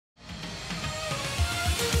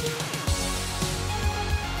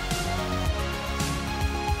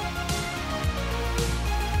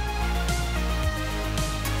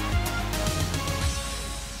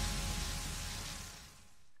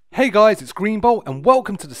Hey guys, it's Greenbolt and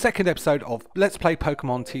welcome to the second episode of Let's Play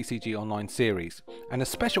Pokemon TCG Online series, and a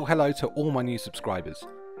special hello to all my new subscribers.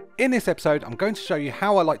 In this episode I'm going to show you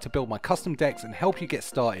how I like to build my custom decks and help you get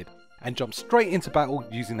started and jump straight into battle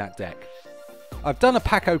using that deck. I've done a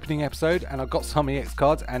pack opening episode and I've got some EX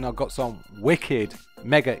cards and I've got some wicked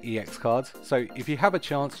Mega EX cards, so if you have a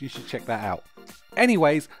chance you should check that out.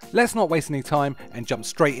 Anyways, let's not waste any time and jump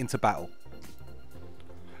straight into battle.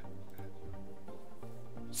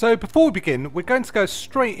 So before we begin, we're going to go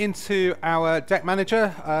straight into our deck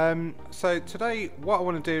manager. So today what I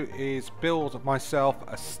want to do is build myself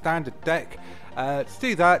a standard deck. To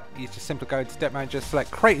do that, you just simply go into deck manager,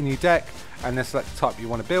 select create a new deck, and then select the type you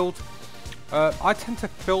want to build. I tend to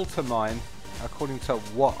filter mine according to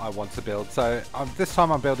what I want to build. So this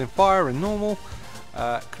time I'm building fire and normal.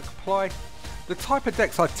 Click apply. The type of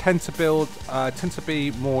decks I tend to build tend to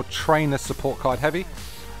be more trainer support card heavy.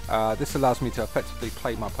 This allows me to effectively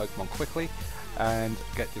play my Pokemon quickly and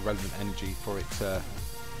get the relevant energy for it to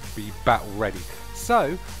be battle ready.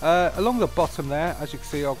 So along the bottom there, as you can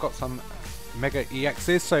see, I've got some Mega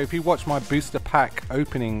EXs. So if you watch my booster pack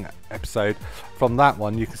opening episode, from that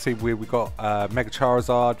one you can see we got Mega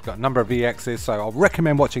Charizard, we've got a number of EXs, so I'll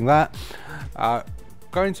recommend watching that.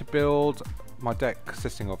 Going to build my deck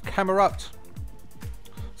consisting of Camerupt.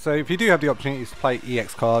 So if you do have the opportunity to play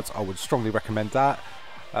EX cards, I would strongly recommend that.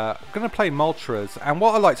 I'm going to play Moltres, and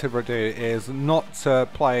what I like to do is not to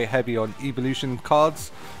play heavy on evolution cards,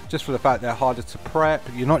 just for the fact they're harder to prep.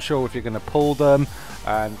 You're not sure if you're going to pull them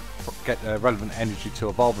and get the relevant energy to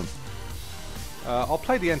evolve them. I'll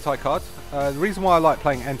play the Entei card. The reason why I like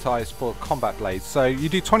playing Entei is for combat blades. So you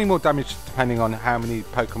do 20 more damage depending on how many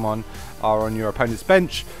Pokemon are on your opponent's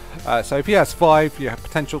bench. So if he has 5, you have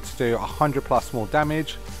potential to do 100 plus more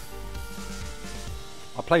damage.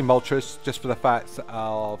 I'll play Moltres just for the fact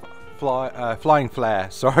of Flying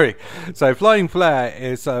Flare, sorry. So Flying Flare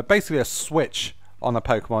is basically a switch on a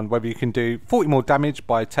Pokemon, whether you can do 40 more damage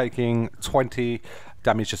by taking 20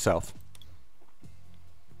 damage yourself.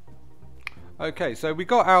 Okay, so we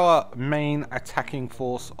got our main attacking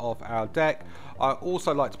force of our deck. I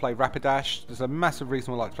also like to play Rapidash. There's a massive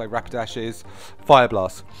reason I like to play Rapidash is Fire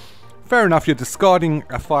Blast. Fair enough, you're discarding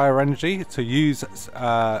a fire energy to use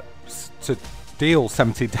to deal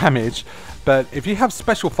 70 damage, but if you have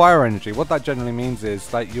special fire energy, what that generally means is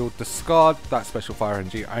that you'll discard that special fire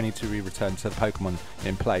energy only to re-return to the Pokemon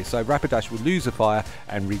in play. So Rapidash will lose a fire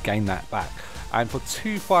and regain that back. And for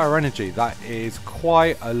 2 fire energy, that is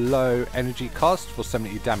quite a low energy cost for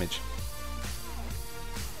 70 damage.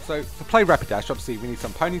 So to play Rapidash, obviously we need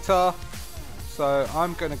some Ponyta. So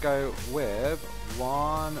I'm going to go with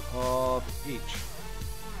one of each.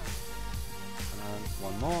 And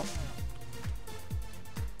one more.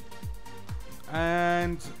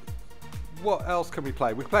 And what else can we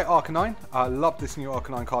play? We can play Arcanine. I love this new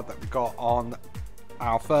Arcanine card that we got on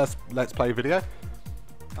our first Let's Play video.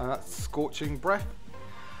 And that's Scorching Breath.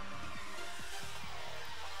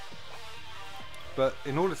 But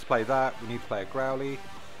in order to play that, we need to play a Growly.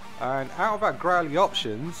 And out of our Growly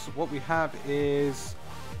options, what we have is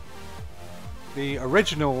the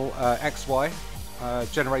original XY,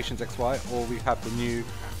 Generations XY, or we have the new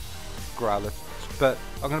Growlithe. But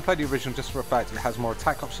I'm going to play the original just for a fact it has more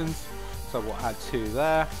attack options, so we'll add 2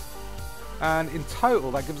 there. And in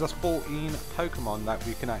total that gives us 14 Pokemon that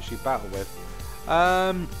we can actually battle with.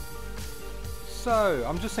 So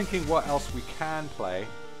I'm just thinking what else we can play.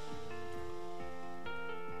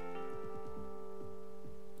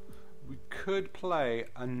 We could play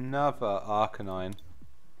another Arcanine.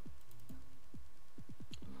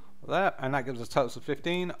 There, and that gives us totals of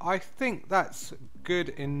 15. I think that's good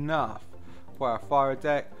enough for our fire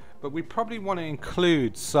deck, but we probably want to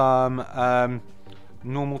include some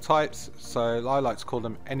normal types, so I like to call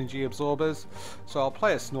them energy absorbers. So I'll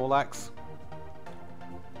play a Snorlax,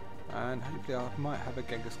 and hopefully I might have a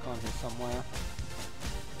Genghis-Khan here somewhere.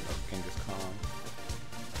 Oh, Genghis-Khan.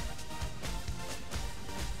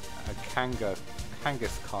 A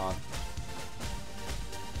Kangaskhan.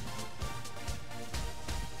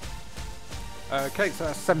 Okay, so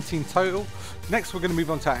that's 17 total. Next we're going to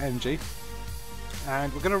move on to our energy.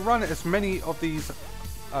 And we're going to run as many of these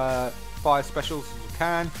fire specials as we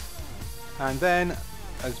can, and then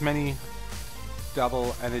as many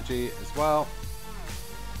double energy as well.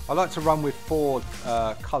 I like to run with 4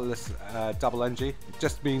 colourless double energy. It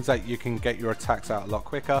just means that you can get your attacks out a lot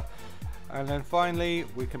quicker. And then finally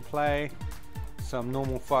we can play some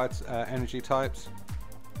normal fire energy types.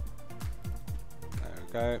 There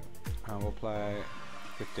we go, and we'll play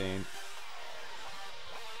 15.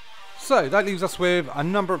 So that leaves us with a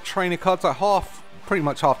number of trainer cards, like half pretty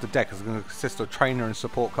much half the deck is going to consist of trainer and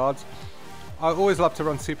support cards. I always love to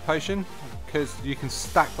run Super Potion because you can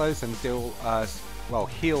stack those and deal, well,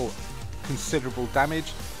 heal considerable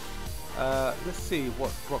damage. Let's see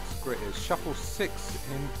what Brock's Grit is. Shuffle 6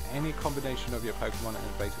 in any combination of your Pokemon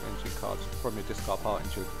and basic energy cards from your discard pile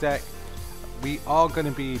into your deck. We are going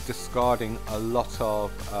to be discarding a lot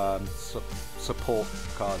of support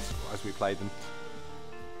cards as we play them.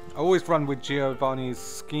 I always run with Giovanni's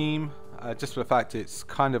Scheme, just for the fact it's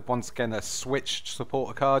kind of once again a switched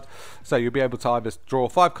supporter card. So you'll be able to either draw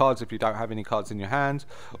 5 cards if you don't have any cards in your hand,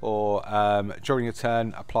 or during your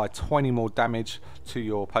turn apply 20 more damage to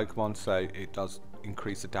your Pokemon, so it does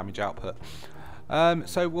increase the damage output.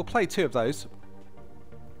 So we'll play 2 of those.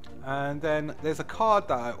 And then there's a card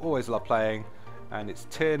that I always love playing, and it's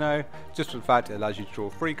Tierno, just for the fact it allows you to draw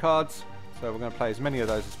 3 cards. So we're going to play as many of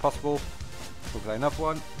those as possible. We'll play another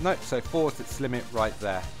one. Nope, so 4 is its limit right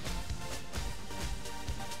there.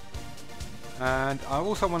 And I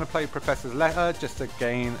also want to play Professor's Letter just to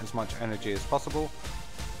gain as much energy as possible.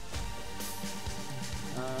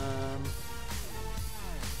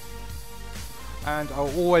 And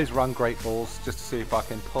I'll always run Great Balls just to see if I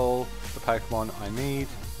can pull the Pokemon I need.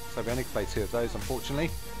 So we only can play 2 of those,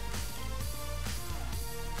 unfortunately.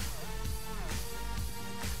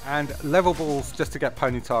 And Level Balls just to get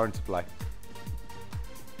Ponyta into play.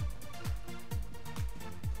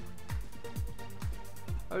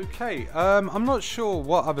 Okay, I'm not sure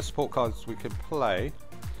what other support cards we can play,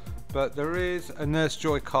 but there is a Nurse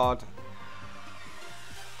Joy card.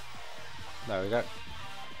 There we go.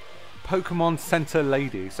 Pokemon Center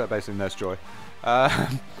Lady, so basically Nurse Joy.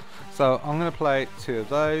 So I'm going to play 2 of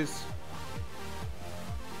those.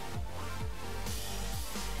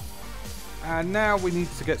 And now we need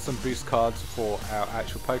to get some boost cards for our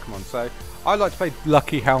actual Pokemon. So I like to play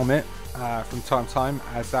Lucky Helmet from time to time,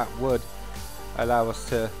 as that would allow us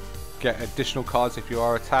to get additional cards if you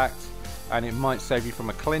are attacked, and it might save you from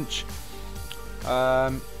a clinch.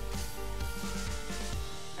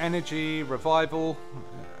 Energy Revival,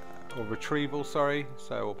 or Retrieval, sorry,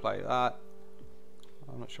 so we'll play that.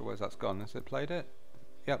 I'm not sure where that's gone. Has it played it?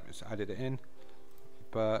 Yep, it's added it in,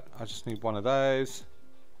 but I just need one of those.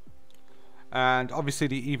 And obviously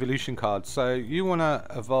the evolution cards, so you want to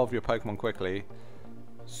evolve your Pokemon quickly,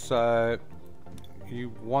 so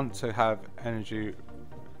you want to have energy.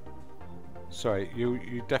 Sorry,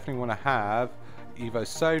 you definitely want to have Evo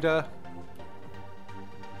Soda.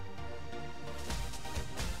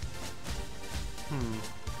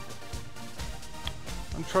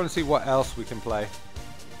 I'm trying to see what else we can play.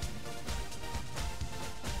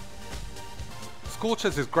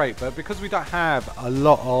 Scorchers is great, but because we don't have a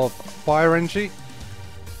lot of fire energy,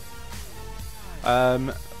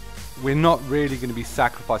 we're not really going to be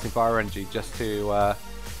sacrificing fire energy just to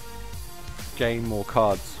gain more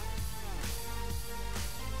cards.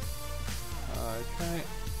 Okay.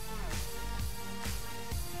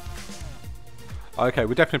 Okay,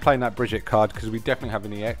 we're definitely playing that Bridget card because we definitely have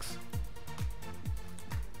an EX.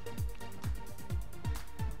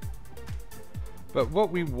 But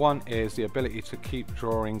what we want is the ability to keep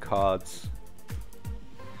drawing cards.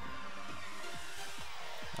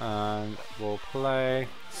 And we'll play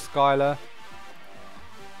Skylar.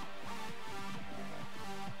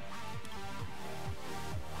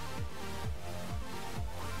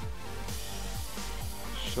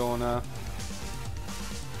 Shauna.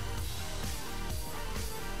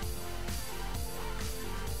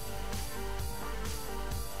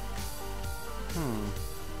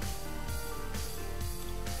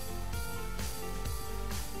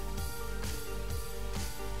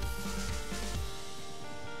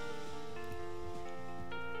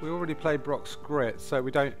 We already played Brock's Grit, so we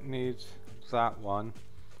don't need that one.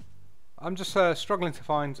 I'm just struggling to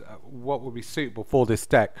find what would be suitable for this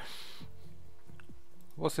deck.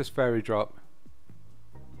 What's this fairy drop?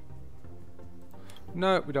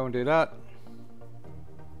 No, we don't want to do that.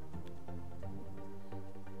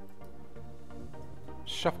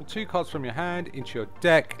 Shuffle 2 cards from your hand into your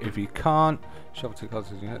deck. If you can't, shuffle 2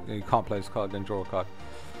 cards. You can't play this card, then draw a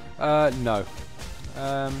card. No.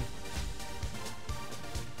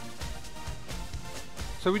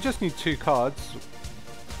 So we just need 2 cards.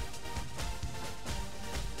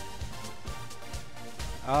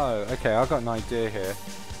 Oh, okay, I've got an idea here.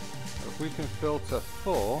 If we can filter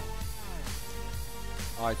for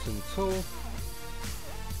item tool.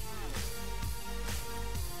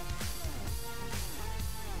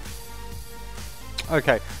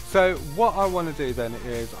 Okay, so what I want to do then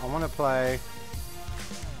is I want to play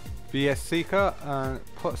VS Seeker and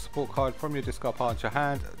put a support card from your discard pile into your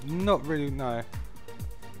hand. Not really, no.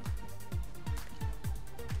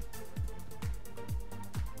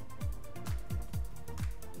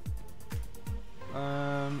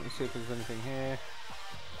 Let's see if there's anything here.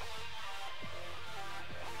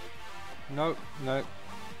 Nope, nope.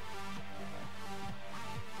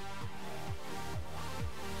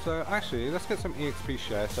 So actually, let's get some EXP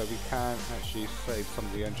share so we can actually save some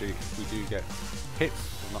of the energy if we do get hit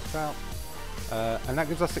or knocked out. And that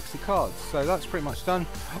gives us 60 cards, so that's pretty much done.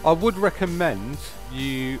 I would recommend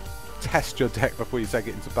you test your deck before you take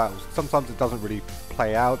it into battles. Sometimes it doesn't really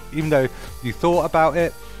play out, even though you thought about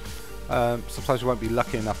it. Sometimes you won't be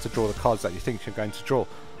lucky enough to draw the cards that you think you're going to draw.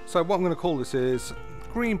 So what I'm going to call this is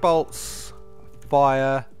Green Bolts,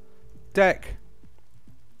 Fire, Deck,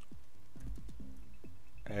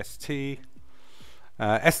 ST.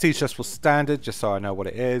 ST is just for standard, just so I know what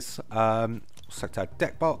it is. Select our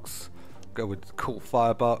deck box, go with the cool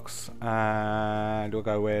fire box, and we'll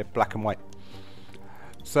go with black and white.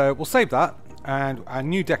 So we'll save that, and our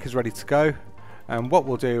new deck is ready to go. And what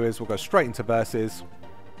we'll do is we'll go straight into versus.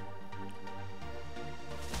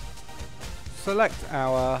 Select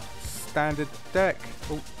our standard deck.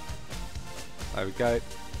 Ooh. There we go,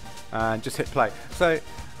 and just hit play. So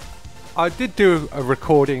I did do a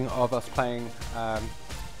recording of us playing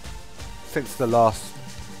since the last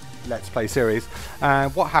Let's Play series,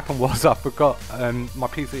 and what happened was I forgot my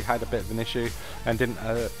PC had a bit of an issue and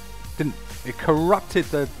it corrupted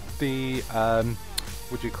the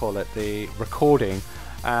what do you call it, the recording,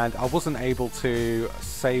 and I wasn't able to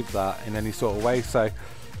save that in any sort of way. So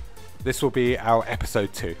this will be our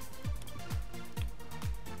episode 2.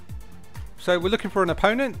 So we're looking for an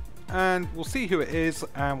opponent, and we'll see who it is,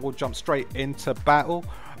 and we'll jump straight into battle.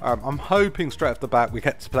 I'm hoping straight off the bat we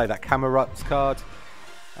get to play that Camerupt card,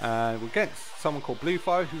 and we'll get someone called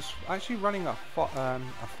Bluefire who's actually running a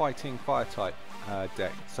fighting fire type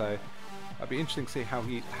deck. So it'll be interesting to see how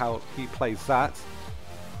he plays that.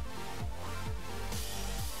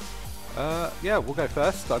 Yeah, we'll go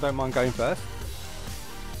first. I don't mind going first.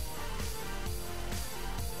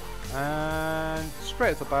 And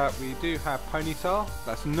straight off the bat we do have Ponytail.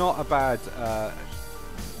 That's not a bad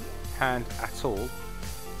hand at all.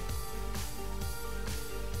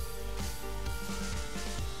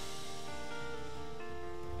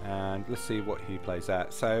 And let's see what he plays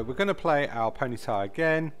at. So we're going to play our Ponytail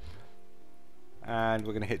again, and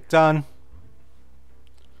we're going to hit done.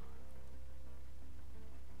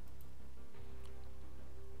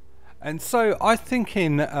 And so I'm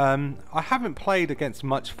thinking, I haven't played against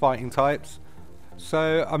much fighting types,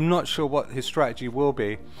 so I'm not sure what his strategy will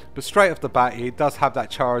be. But straight off the bat, he does have that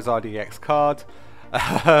Charizard EX card.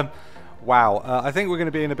 Wow, I think we're going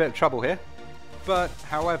to be in a bit of trouble here. But,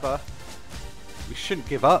 however, we shouldn't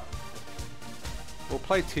give up. We'll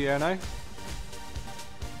play Tierno.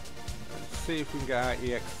 Let's see if we can get our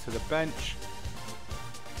EX to the bench.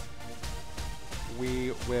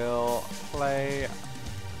 We will play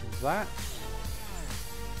that,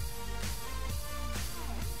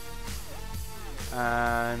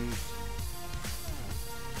 and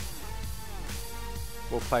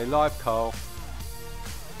we'll play Live Coal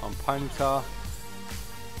on Ponyta,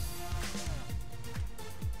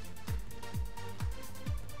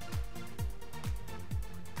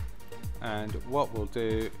 and what we'll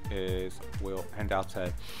do is we'll end our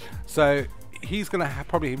turn. So he's going to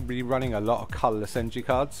probably be running a lot of colourless energy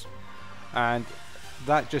cards, and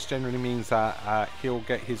that just generally means that he'll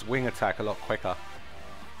get his wing attack a lot quicker.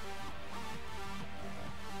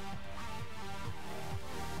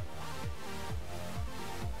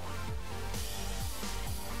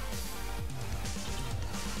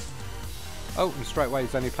 Oh, and straight away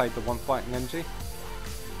he's only played the one fighting energy.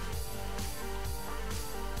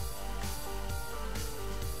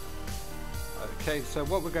 Okay, so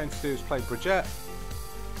what we're going to do is play Bridget.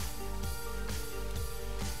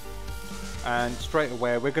 And straight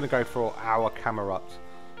away we're going to go for our Camerupt,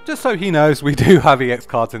 just so he knows we do have EX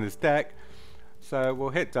cards in this deck. So we'll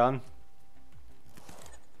hit done.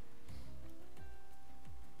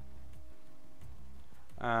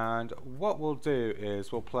 And what we'll do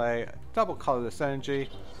is we'll play double colourless energy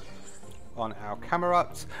on our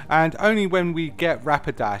Camerupt, and only when we get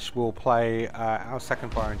Rapidash we'll play our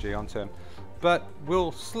second fire energy onto him. But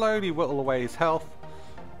we'll slowly whittle away his health.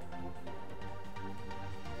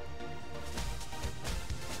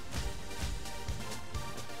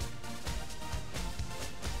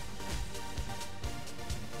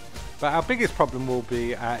 But our biggest problem will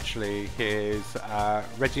be actually his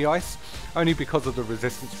Regice, only because of the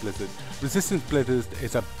Resistance Blizzard. Resistance Blizzard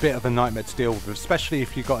is a bit of a nightmare to deal with, especially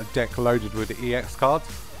if you've got a deck loaded with the EX cards.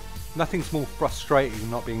 Nothing's more frustrating than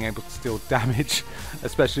not being able to deal damage,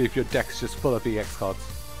 especially if your deck's just full of EX cards.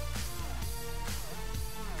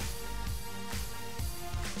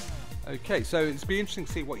 Okay, so it's be interesting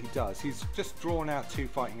to see what he does. He's just drawn out 2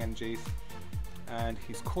 fighting energies, and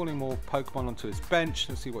he's calling more Pokemon onto his bench.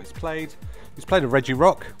 Let's see what he's played. He's played a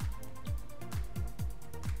Regirock.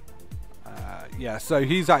 Yeah, so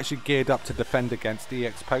he's actually geared up to defend against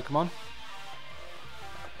EX Pokemon.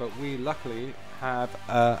 But we luckily have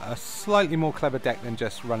a slightly more clever deck than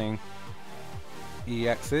just running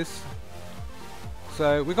EXs.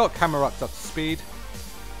 So we got Camerupt up to speed.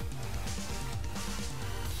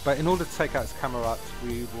 But in order to take out his Camerupt,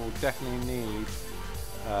 we will definitely need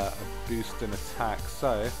a boost in attack.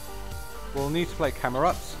 So we'll need to play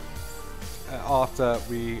Camerupt after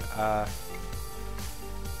we,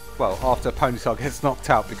 after Ponytail gets knocked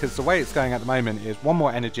out, because the way it's going at the moment is 1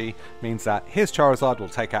 more energy means that his Charizard will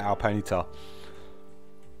take out our Ponytail.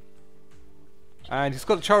 And he's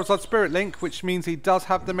got the Charizard Spirit Link, which means he does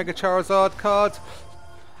have the Mega Charizard card,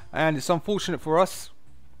 and it's unfortunate for us.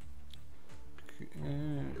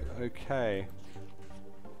 Okay.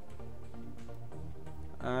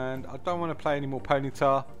 And I don't want to play any more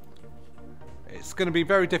Ponyta. It's going to be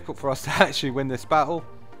very difficult for us to actually win this battle.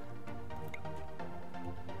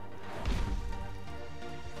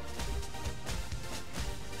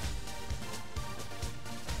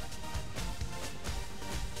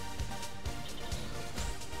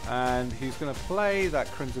 And he's going to play that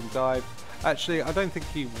Crimson Dive. Actually, I don't think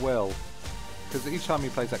he will, because each time he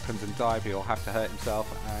plays that Crimson Dive, he'll have to hurt himself,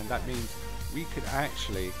 and that means we could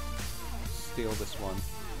actually steal this one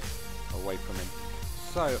away from him.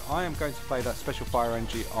 So I am going to play that Special Fire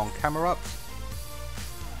Energy on Camerupt.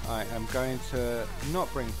 I am going to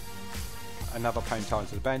not bring another Ponytail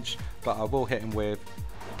into the bench, but I will hit him with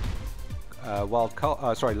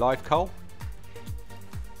Live Coal.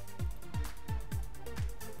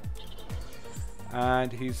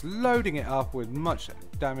 And he's loading it up with much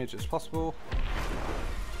damage as possible.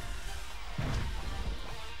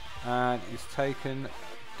 And he's taken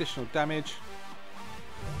additional damage.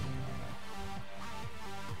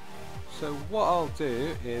 So what I'll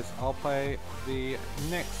do is I'll play the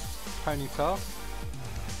next Ponyta.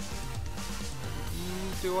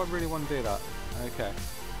 Do I really want to do that? Okay.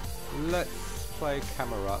 Let's play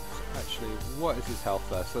Camerupt. Actually, what is his health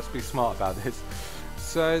first? Let's be smart about this.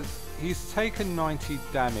 So he's taken 90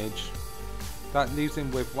 damage. That leaves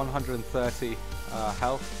him with 130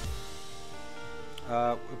 health.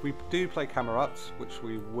 If we do play Camerupt, which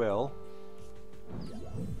we will,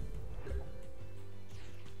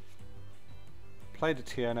 play the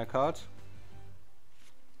Tierno card.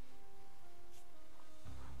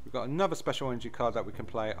 We've got another special energy card that we can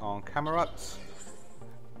play on Camerupt.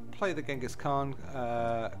 Play the Genghis Khan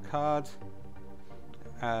card.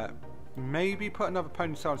 Maybe put another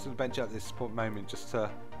Ponytail to the bench at this moment just to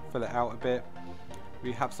fill it out a bit.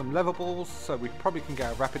 We have some levables, so we probably can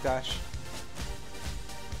get a Rapidash.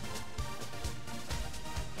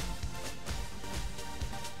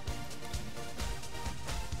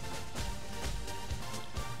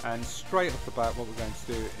 And straight off the bat, what we're going to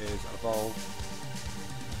do is evolve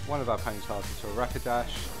one of our Ponytails into a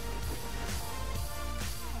Rapidash.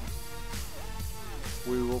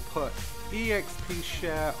 We will put EXP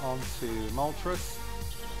share onto Moltres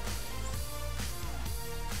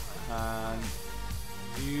and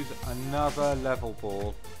use another level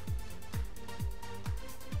ball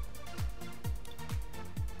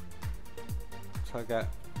to get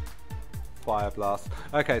Fire Blast.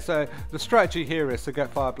 Okay, so the strategy here is to get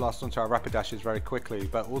Fire Blast onto our Rapidashes very quickly,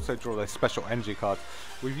 but also draw those special energy cards.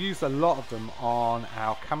 We've used a lot of them on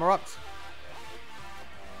our Camerupt.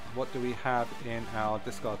 What do we have in our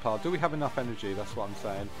discard pile? Do we have enough energy? That's what I'm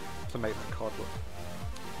saying, to make that card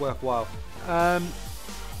worthwhile.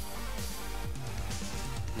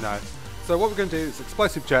 No. So what we're going to do is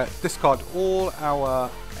Explosive Jet, discard all our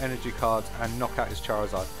energy cards and knock out his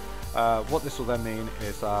Charizard. What this will then mean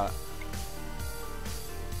is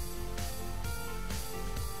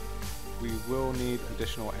we will need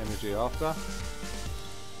additional energy after.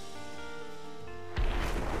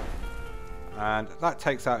 And that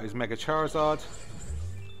takes out his Mega Charizard.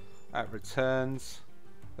 That returns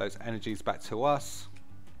those energies back to us.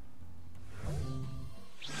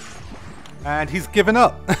 And he's given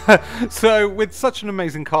up. So with such an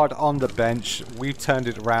amazing card on the bench, we've turned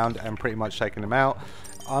it around and pretty much taken him out.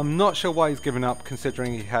 I'm not sure why he's given up,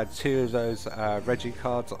 considering he had 2 of those Reggie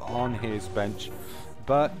cards on his bench.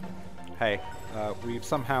 But hey, we've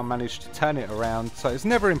somehow managed to turn it around. So it's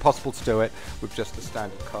never impossible to do it with just a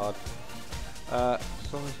standard card.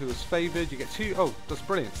 Someone who was favoured, you get 2. Oh, that's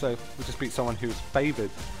brilliant. So we just beat someone who was favoured.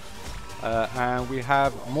 And we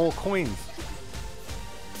have more coins.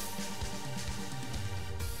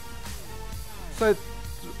 So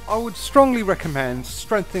I would strongly recommend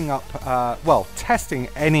strengthening up, well, testing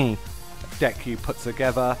any deck you put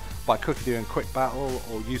together by quickly doing quick battle,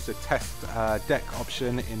 or use the test deck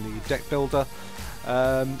option in the deck builder.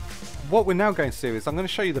 What we're now going to do is I'm going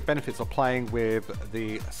to show you the benefits of playing with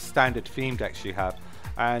the standard theme decks you have.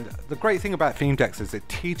 And the great thing about theme decks is it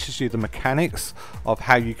teaches you the mechanics of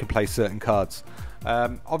how you can play certain cards.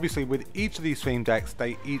 Obviously with each of these theme decks,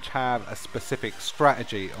 they each have a specific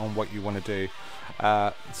strategy on what you want to do.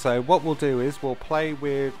 So what we'll do is we'll play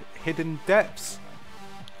with Hidden Depths.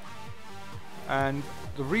 And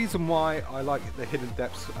the reason why I like the Hidden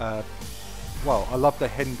Depths, well, I love the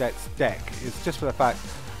Hidden Depths deck, is just for the fact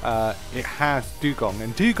it has Dugong.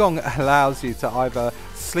 And Dugong allows you to either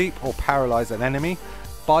sleep or paralyze an enemy,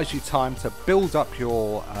 buys you time to build up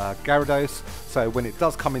your Gyarados, so when it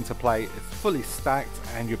does come into play it's fully stacked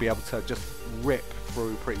and you'll be able to just rip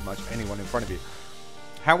through pretty much anyone in front of you.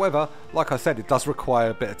 However, like I said, it does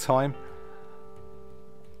require a bit of time,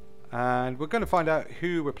 and we're going to find out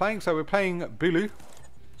who we're playing. So we're playing Bulu,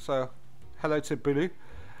 so hello to Bulu.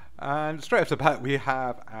 And straight off the bat we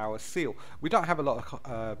have our Seal. We don't have a lot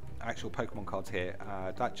of actual Pokemon cards here.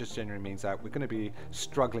 That just generally means that we're going to be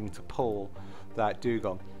struggling to pull that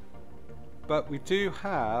Dugong. But we do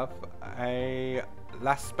have a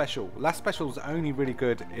Last Special. Last Special is only really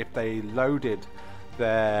good if they loaded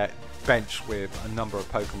their bench with a number of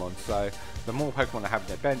Pokemon. So the more Pokemon they have in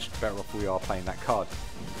their bench, the better off we are playing that card.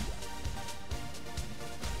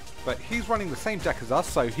 But he's running the same deck as us,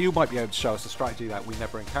 so he might be able to show us a strategy that we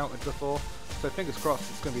never encountered before. So fingers crossed,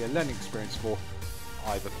 it's going to be a learning experience for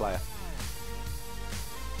either player.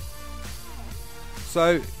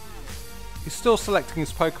 So he's still selecting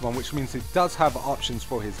his Pokemon, which means he does have options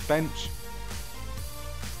for his bench.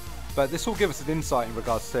 But this will give us an insight in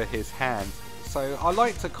regards to his hand. So I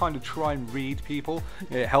like to kind of try and read people.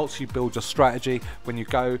 It helps you build your strategy when you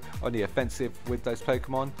go on the offensive with those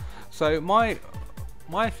Pokemon. So my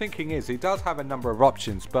thinking is he does have a number of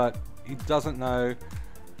options, but he doesn't know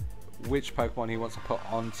which Pokemon he wants to put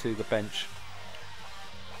onto the bench.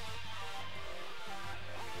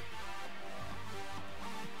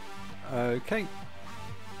 Okay.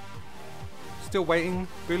 Still waiting,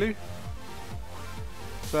 Bulu.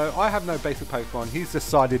 So I have no basic Pokemon. He's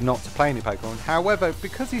decided not to play any Pokemon. However,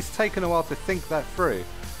 because he's taken a while to think that through,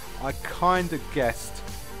 I kind of guessed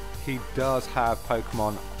he does have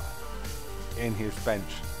Pokemon in his bench,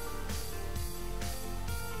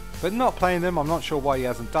 but not playing them. I'm not sure why he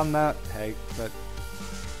hasn't done that. Hey, but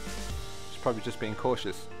he's probably just being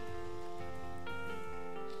cautious.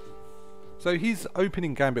 So his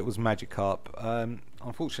opening gambit was Magikarp.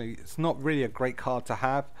 Unfortunately, it's not really a great card to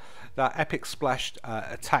have. That Epic Splash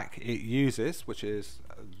attack it uses, which is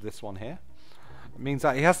this one here, means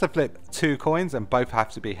that he has to flip 2 coins and both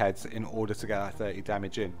have to be heads in order to get that 30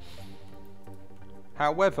 damage in.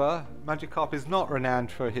 However, Magikarp is not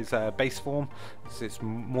renowned for his base form. It's its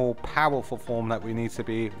more powerful form that we need to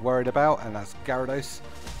be worried about, and that's Gyarados.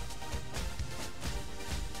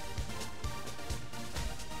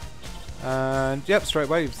 And yep, straight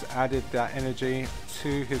away he's added that energy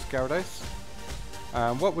to his Gyarados.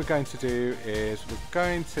 And what we're going to do is we're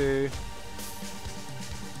going to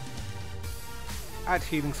add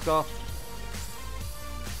Healing Scarf,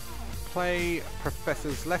 play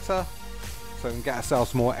Professor's Letter, so we can get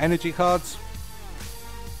ourselves more energy cards,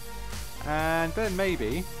 and then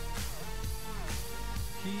maybe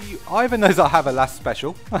he either knows I have a Last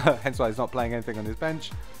Special, hence why he's not playing anything on his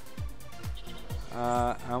bench,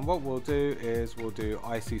 and what we'll do is we'll do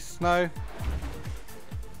Icy Snow.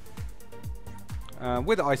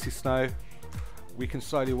 With Icy Snow we can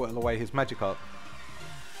slowly whittle away his Magikarp.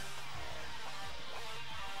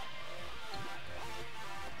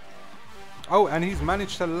 Oh, and he's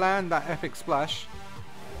managed to land that Epic Splash.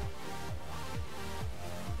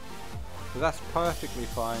 So that's perfectly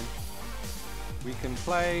fine. We can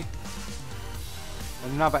play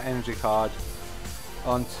another energy card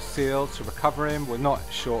onto Seal to recover him. We're not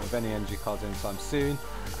short of any energy cards anytime soon.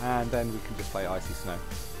 And then we can just play Icy Snow.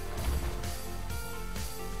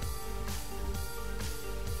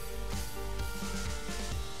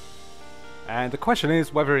 And the question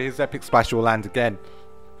is whether his Epic Splash will land again.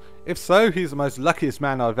 If so, he's the most luckiest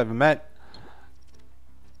man I've ever met.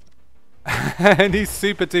 And he's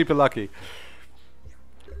super duper lucky.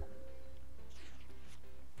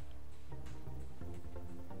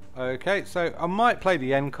 Okay, so I might play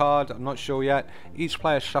the end card, I'm not sure yet. Each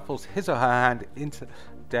player shuffles his or her hand into the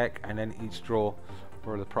deck and then each draw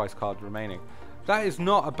for the prize card remaining. That is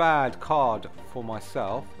not a bad card for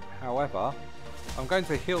myself. However, I'm going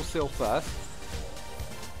to heal Seal first.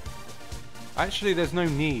 Actually, there's no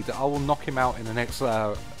need. I will knock him out in the next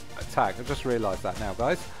attack. I just realised that now,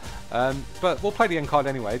 guys. But we'll play the end card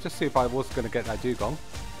anyway, just see if I was going to get that dugong.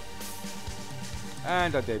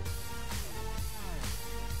 And I did.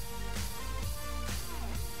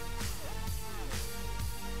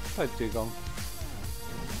 Play the dugong.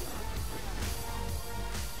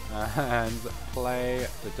 And play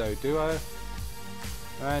the Doduo.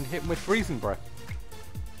 And hit him with Freezing Breath.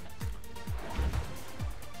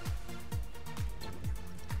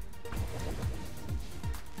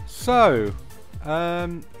 So,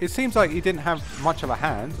 it seems like he didn't have much of a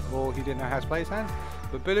hand, or he didn't know how to play his hand.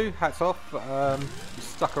 But Bulu, hats off, he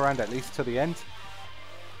stuck around at least to the end.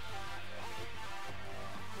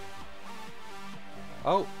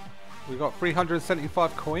 Oh, we got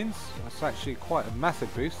 375 coins. That's actually quite a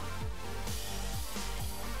massive boost.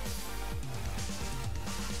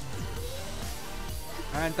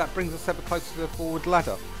 And that brings us ever closer to the forward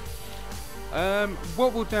ladder.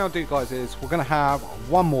 What we'll now do, guys, is we're going to have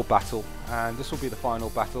one more battle, and this will be the final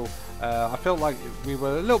battle. I felt like we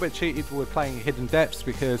were a little bit cheated with playing Hidden Depths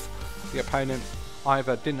because the opponent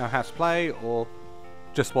either didn't know how to play or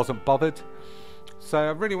just wasn't bothered. So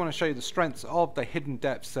I really want to show you the strengths of the Hidden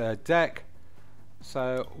Depths deck.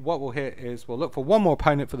 So what we'll hit is we'll look for one more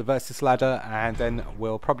opponent for the versus ladder, and then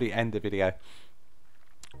we'll probably end the video.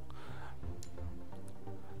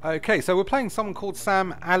 Okay, so we're playing someone called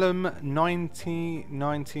Sam Alum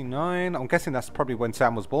 1999. I'm guessing that's probably when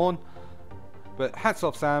Sam was born. But hats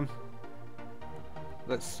off, Sam.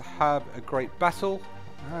 Let's have a great battle.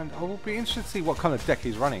 And I will be interested to see what kind of deck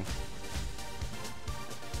he's running.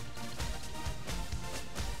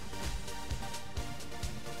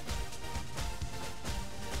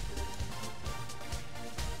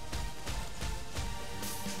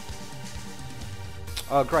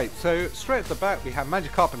 Oh great, so straight off the bat we have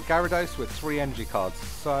Magikarp and Gyarados with 3 energy cards.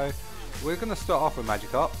 So we're going to start off with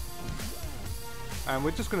Magikarp. And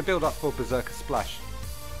we're just going to build up for Berserker Splash.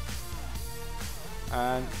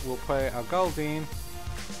 And we'll play our Goldeen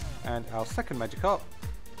and our second Magikarp.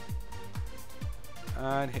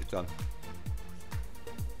 And hit done.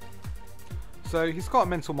 So he's got a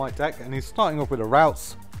Mental Might deck and he's starting off with a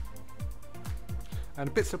Routes. And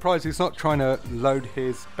a bit surprised he's not trying to load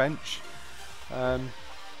his bench. And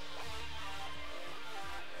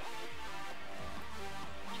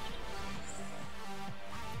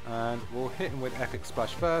we'll hit him with Epic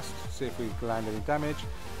Splash first, see if we can land any damage,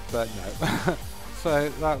 but no. So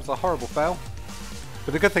that was a horrible fail.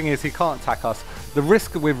 But the good thing is he can't attack us. The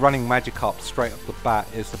risk with running Magikarp straight off the bat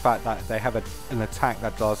is the fact that they have an attack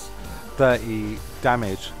that does 30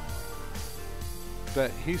 damage.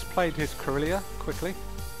 But he's played his Corellia quickly.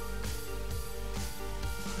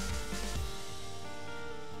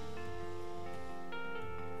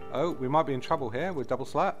 Oh, we might be in trouble here with Double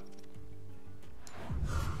Slap.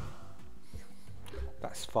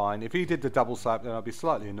 That's fine. If he did the Double Slap, then I'd be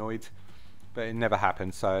slightly annoyed. But it never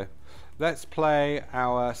happened, so let's play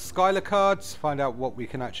our Skylar cards, find out what we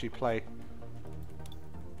can actually play.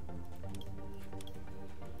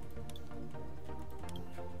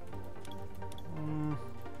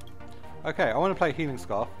 Okay, I want to play Healing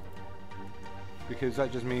Scarf, because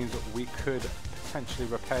that just means that we could potentially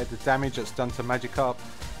repair the damage that's done to Magikarp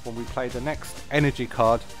when we play the next energy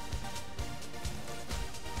card.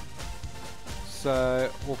 So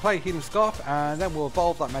we'll play Healing Scarf and then we'll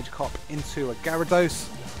evolve that Magikarp into a Gyarados.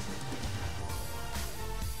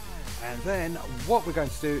 And then what we're going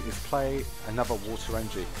to do is play another Water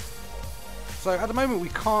Energy. So at the moment we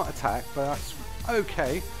can't attack, but that's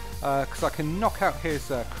okay, because I can knock out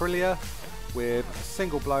his Corellia with a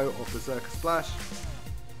single blow of Berserker Splash.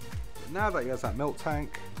 But now that he has that Milk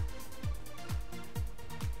Tank,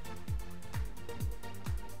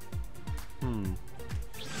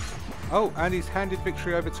 oh, and he's handed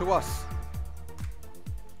victory over to us.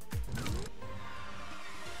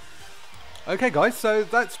 Okay guys, so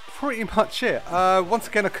that's pretty much it. Once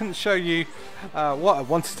again, I couldn't show you what I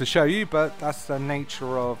wanted to show you, but that's the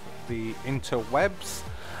nature of the interwebs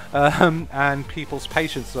and people's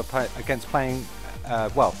patience against playing,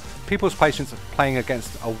 people's patience of playing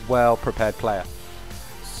against a well-prepared player.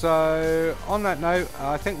 So on that note,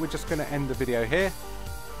 I think we're just going to end the video here.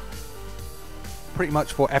 Pretty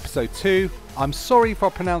much for episode 2. I'm sorry if I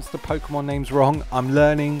pronounced the Pokemon names wrong. I'm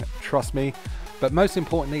learning, trust me. But most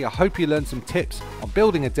importantly, I hope you learned some tips on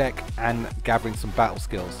building a deck and gathering some battle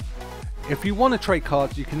skills. If you want to trade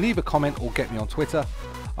cards, you can leave a comment or get me on Twitter.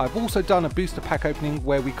 I've also done a booster pack opening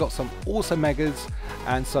where we got some awesome Megas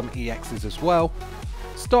and some EXs as well.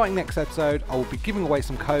 Starting next episode, I will be giving away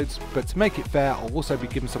some codes, but to make it fair, I'll also be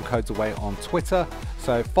giving some codes away on Twitter.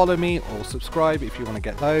 So follow me or subscribe if you want to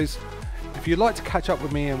get those. If you'd like to catch up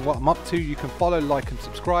with me and what I'm up to, you can follow, like and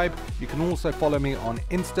subscribe. You can also follow me on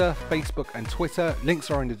Insta, Facebook and Twitter. Links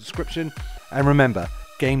are in the description. And remember,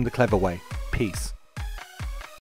 game the clever way. Peace.